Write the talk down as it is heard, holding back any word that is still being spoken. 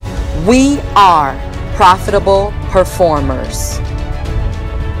We are profitable performers.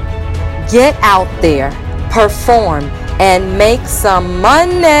 Get out there, perform, and make some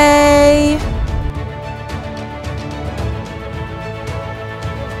money.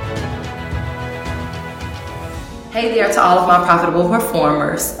 Hey there to all of my profitable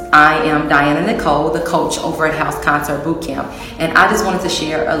performers. I am Diana Nicole, the coach over at House Concert Bootcamp, and I just wanted to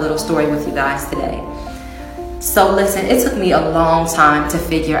share a little story with you guys today. So listen, it took me a long time to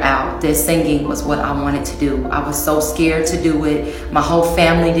figure out that singing was what I wanted to do. I was so scared to do it. My whole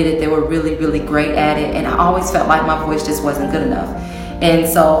family did it. They were really, really great at it, and I always felt like my voice just wasn't good enough. And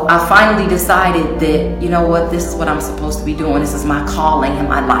so I finally decided that, you know what, this is what I'm supposed to be doing. This is my calling in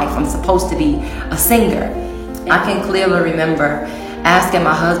my life. I'm supposed to be a singer. I can clearly remember asking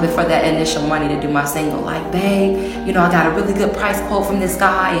my husband for that initial money to do my single. Like, babe, you know, I got a really good price quote from this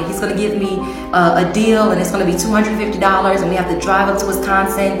guy, and he's gonna give me a deal, and it's gonna be $250, and we have to drive up to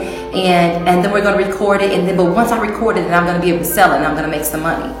Wisconsin, and then we're gonna record it, and then, but once I record it, then I'm gonna be able to sell it, and I'm gonna make some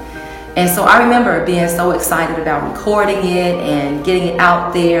money. And so I remember being so excited about recording it and getting it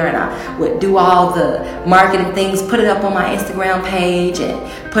out there, and I would do all the marketing things, put it up on my Instagram page,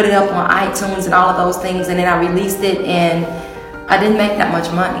 and put it up on iTunes and all of those things, and then I released it, and I didn't make that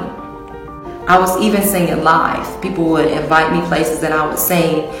much money. I was even singing live. People would invite me places and I would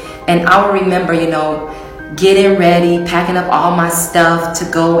sing. And I would remember, you know, getting ready, packing up all my stuff to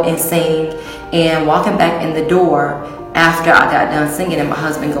go and sing, and walking back in the door after I got done singing, and my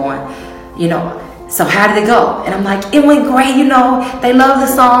husband going, you know, so how did it go? And I'm like, it went great, you know, they love the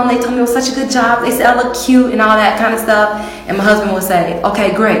song, they told me it was such a good job, they said I look cute and all that kind of stuff. And my husband would say,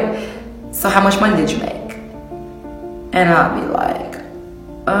 okay, great, so how much money did you make? And I'd be like,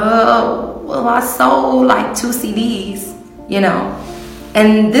 oh, well, I sold like 2 CDs, you know.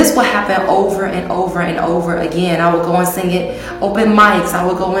 And this would happen over and over and over again. I would go and sing at open mics. I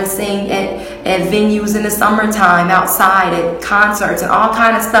would go and sing at venues in the summertime, outside, at concerts and all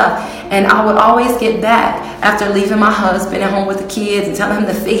kind of stuff. And I would always get back after leaving my husband at home with the kids and telling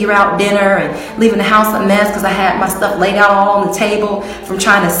him to figure out dinner, and leaving the house a mess because I had my stuff laid out all on the table from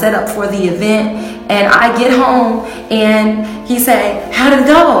trying to set up for the event. And I get home and he say, how did it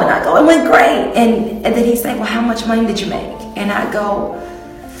go? And I go, it went great. And then he say, well, how much money did you make? And I go,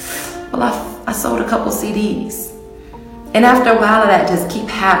 well, I sold a couple CDs. And after a while of that just keep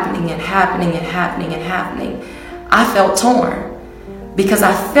happening and happening and happening and happening, I felt torn, because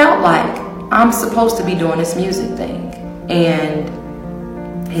I felt like I'm supposed to be doing this music thing, and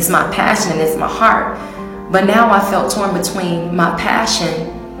it's my passion and it's my heart. But now I felt torn between my passion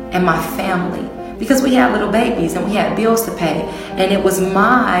and my family, because we had little babies and we had bills to pay, and it was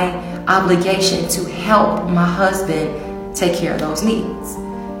my obligation to help my husband take care of those needs.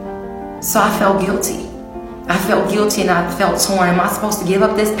 So I felt guilty. I felt guilty and I felt torn. Am I supposed to give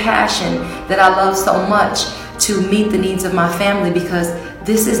up this passion that I love so much to meet the needs of my family, because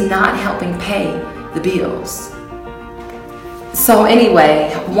this is not helping pay the bills? So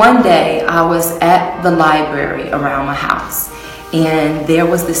anyway, one day I was at the library around my house, and there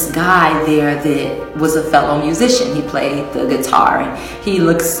was this guy there that was a fellow musician. He played the guitar, and he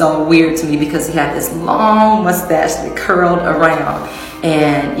looked so weird to me because he had this long mustache that curled around.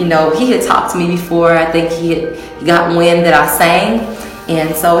 And you know, he had talked to me before. I think he got wind that I sang,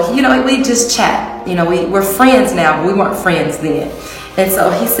 and so, you know, we just chat. You know, we're friends now, but we weren't friends then. And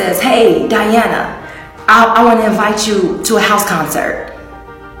so he says, hey, Diana, I want to invite you to a house concert.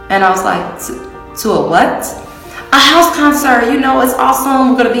 And I was like, to a what? A house concert, you know, it's awesome.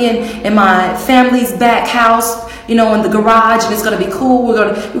 We're going to be in my family's back house, you know, in the garage, and it's going to be cool.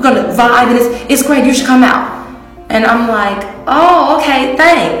 We're going to vibe, and it's great. You should come out. And I'm like, oh, okay,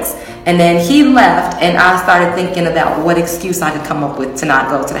 thanks. And then he left, and I started thinking about what excuse I could come up with to not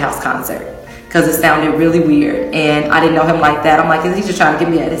go to the house concert, because it sounded really weird, and I didn't know him like that. I'm like, is he just trying to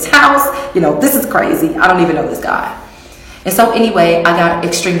get me at his house? You know, this is crazy. I don't even know this guy. And so anyway, I got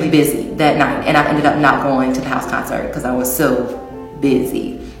extremely busy that night, and I ended up not going to the house concert because I was so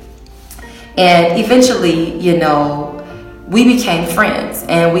busy. And eventually, you know, we became friends,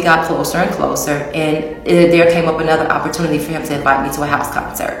 and we got closer and closer, and there came up another opportunity for him to invite me to a house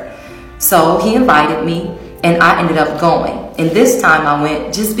concert. So he invited me, and I ended up going. And this time I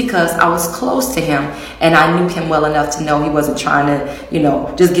went just because I was close to him, and I knew him well enough to know he wasn't trying to, you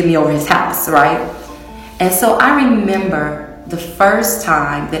know, just get me over his house, right? And so I remember the first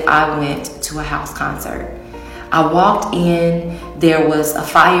time that I went to a house concert. I walked in, there was a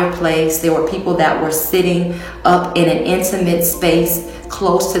fireplace, there were people that were sitting up in an intimate space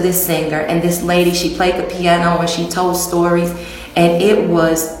close to this singer, and this lady, she played the piano and she told stories, and it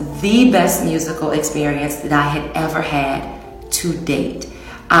was the best musical experience that I had ever had to date.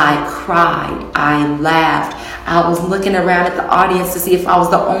 I cried, I laughed. I was looking around at the audience to see if I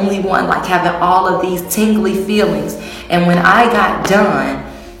was the only one like having all of these tingly feelings. And when I got done,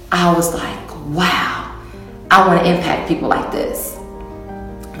 I was like, wow, I want to impact people like this.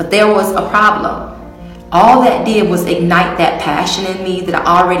 But there was a problem. All that did was ignite that passion in me that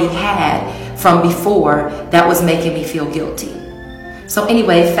I already had from before that was making me feel guilty. So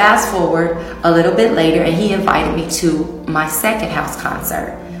anyway, fast forward a little bit later, and he invited me to my second house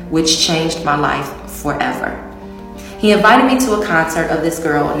concert, which changed my life forever. He invited me to a concert of this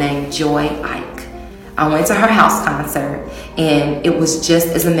girl named Joy Ike. I went to her house concert, and it was just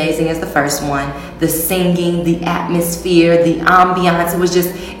as amazing as the first one. The singing, the atmosphere, the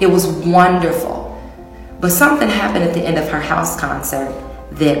ambiance, it was wonderful. But something happened at the end of her house concert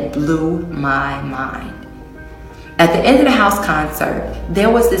that blew my mind. At the end of the house concert,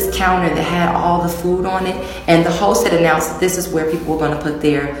 there was this counter that had all the food on it, and the host had announced that this is where people were going to put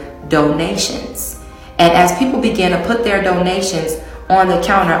their donations. And as people began to put their donations on the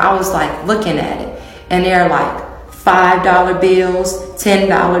counter, I was like looking at it, and they're like $5 bills,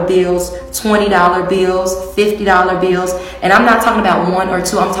 $10 bills, $20 bills, $50 bills, and I'm not talking about one or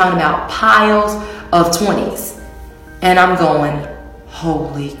two, I'm talking about piles of 20s. And I'm going,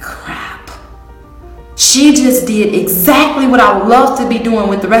 holy crap. She just did exactly what I would love to be doing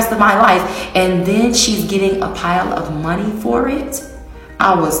with the rest of my life, and then she's getting a pile of money for it.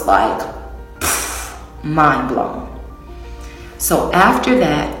 I was like, mind blown. So after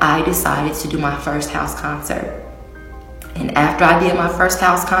that, I decided to do my first house concert. And after I did my first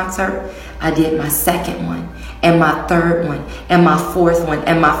house concert, I did my second one, and my third one, and my fourth one,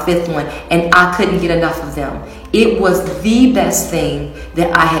 and my fifth one, and I couldn't get enough of them. It was the best thing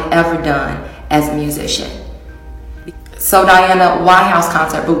that I had ever done as a musician. So Diana, why House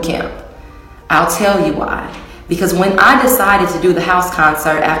Concert Boot Camp? I'll tell you why. Because when I decided to do the house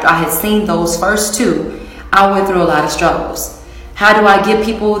concert after I had seen those first two, I went through a lot of struggles. How do I get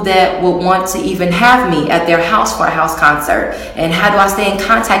people that would want to even have me at their house for a house concert? And how do I stay in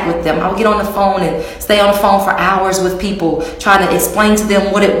contact with them? I would get on the phone and stay on the phone for hours with people, trying to explain to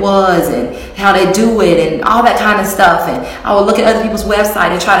them what it was and how they do it and all that kind of stuff. And I would look at other people's website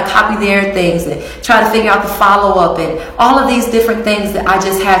and try to copy their things and try to figure out the follow-up and all of these different things that I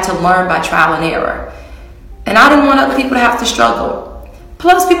just had to learn by trial and error. And I didn't want other people to have to struggle.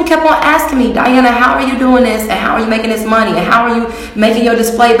 Plus, people kept on asking me, Diana, how are you doing this? And how are you making this money? And how are you making your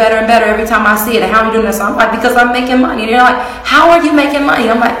display better and better every time I see it? And how are you doing this? So I'm like, because I'm making money. And they're like, how are you making money?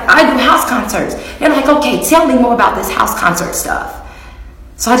 I'm like, I do house concerts. They're like, okay, tell me more about this house concert stuff.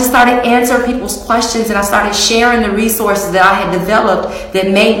 So I just started answering people's questions, and I started sharing the resources that I had developed that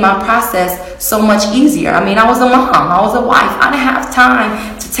made my process so much easier. I mean, I was a mom, I was a wife. I didn't have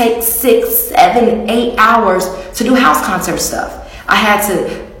time to take 6, 7, 8 hours to do house concert stuff. I had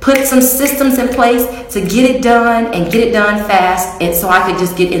to put some systems in place to get it done and get it done fast, and so I could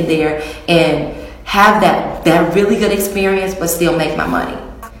just get in there and have that really good experience but still make my money.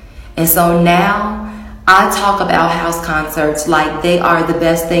 And so now I talk about house concerts like they are the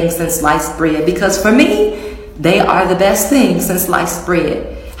best thing since sliced bread, because for me, they are the best thing since sliced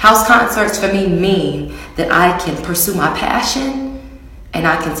bread. House concerts for me mean that I can pursue my passion and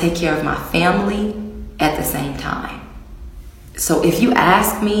I can take care of my family at the same time. So if you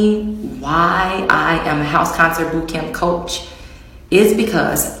ask me why I am a house concert boot camp coach, it's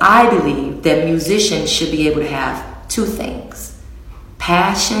because I believe that musicians should be able to have two things: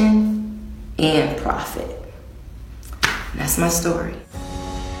 passion and profit. That's my story.